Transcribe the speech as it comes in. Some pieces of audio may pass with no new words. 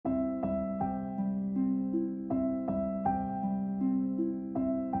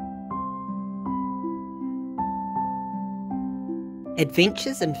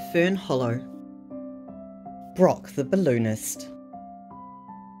Adventures in Fern Hollow. Brock the Balloonist.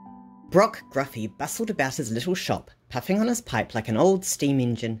 Brock Gruffy bustled about his little shop, puffing on his pipe like an old steam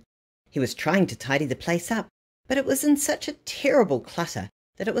engine. He was trying to tidy the place up, but it was in such a terrible clutter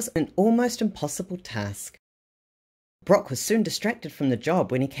that it was an almost impossible task. Brock was soon distracted from the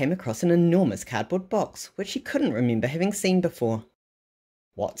job when he came across an enormous cardboard box, which he couldn't remember having seen before.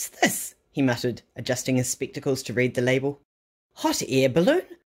 "What's this?" he muttered, adjusting his spectacles to read the label. "Hot air balloon?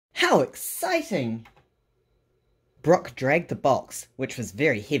 How exciting!" Brock dragged the box, which was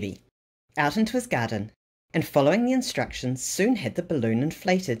very heavy, out into his garden, and following the instructions soon had the balloon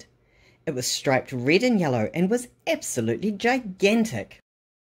inflated. It was striped red and yellow and was absolutely gigantic.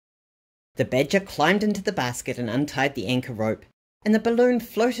 The badger climbed into the basket and untied the anchor rope, and the balloon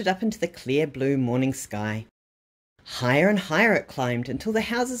floated up into the clear blue morning sky. Higher and higher it climbed until the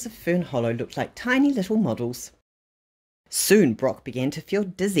houses of Fern Hollow looked like tiny little models. Soon Brock began to feel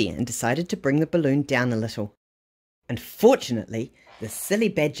dizzy and decided to bring the balloon down a little. Unfortunately, the silly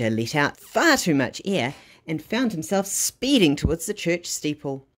badger let out far too much air and found himself speeding towards the church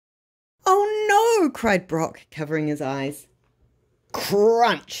steeple. "Oh no!" cried Brock, covering his eyes.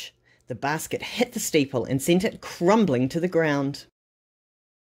 Crunch! The basket hit the steeple and sent it crumbling to the ground.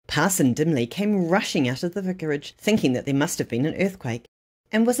 Parson Dimley came rushing out of the vicarage, thinking that there must have been an earthquake,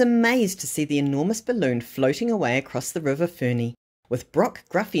 and was amazed to see the enormous balloon floating away across the River Ferny, with Brock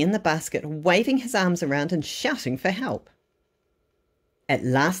Gruffy in the basket waving his arms around and shouting for help. At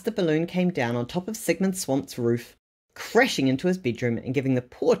last the balloon came down on top of Sigmund Swamp's roof, crashing into his bedroom and giving the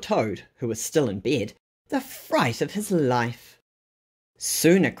poor toad, who was still in bed, the fright of his life.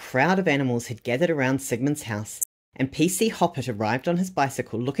 Soon a crowd of animals had gathered around Sigmund's house, and PC Hoppet arrived on his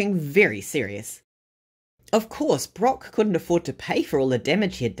bicycle looking very serious. Of course, Brock couldn't afford to pay for all the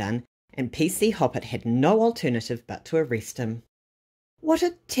damage he had done, and PC Hoppet had no alternative but to arrest him. What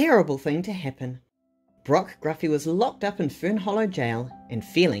a terrible thing to happen! Brock Gruffy was locked up in Fern Hollow jail and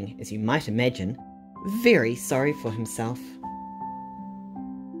feeling, as you might imagine, very sorry for himself.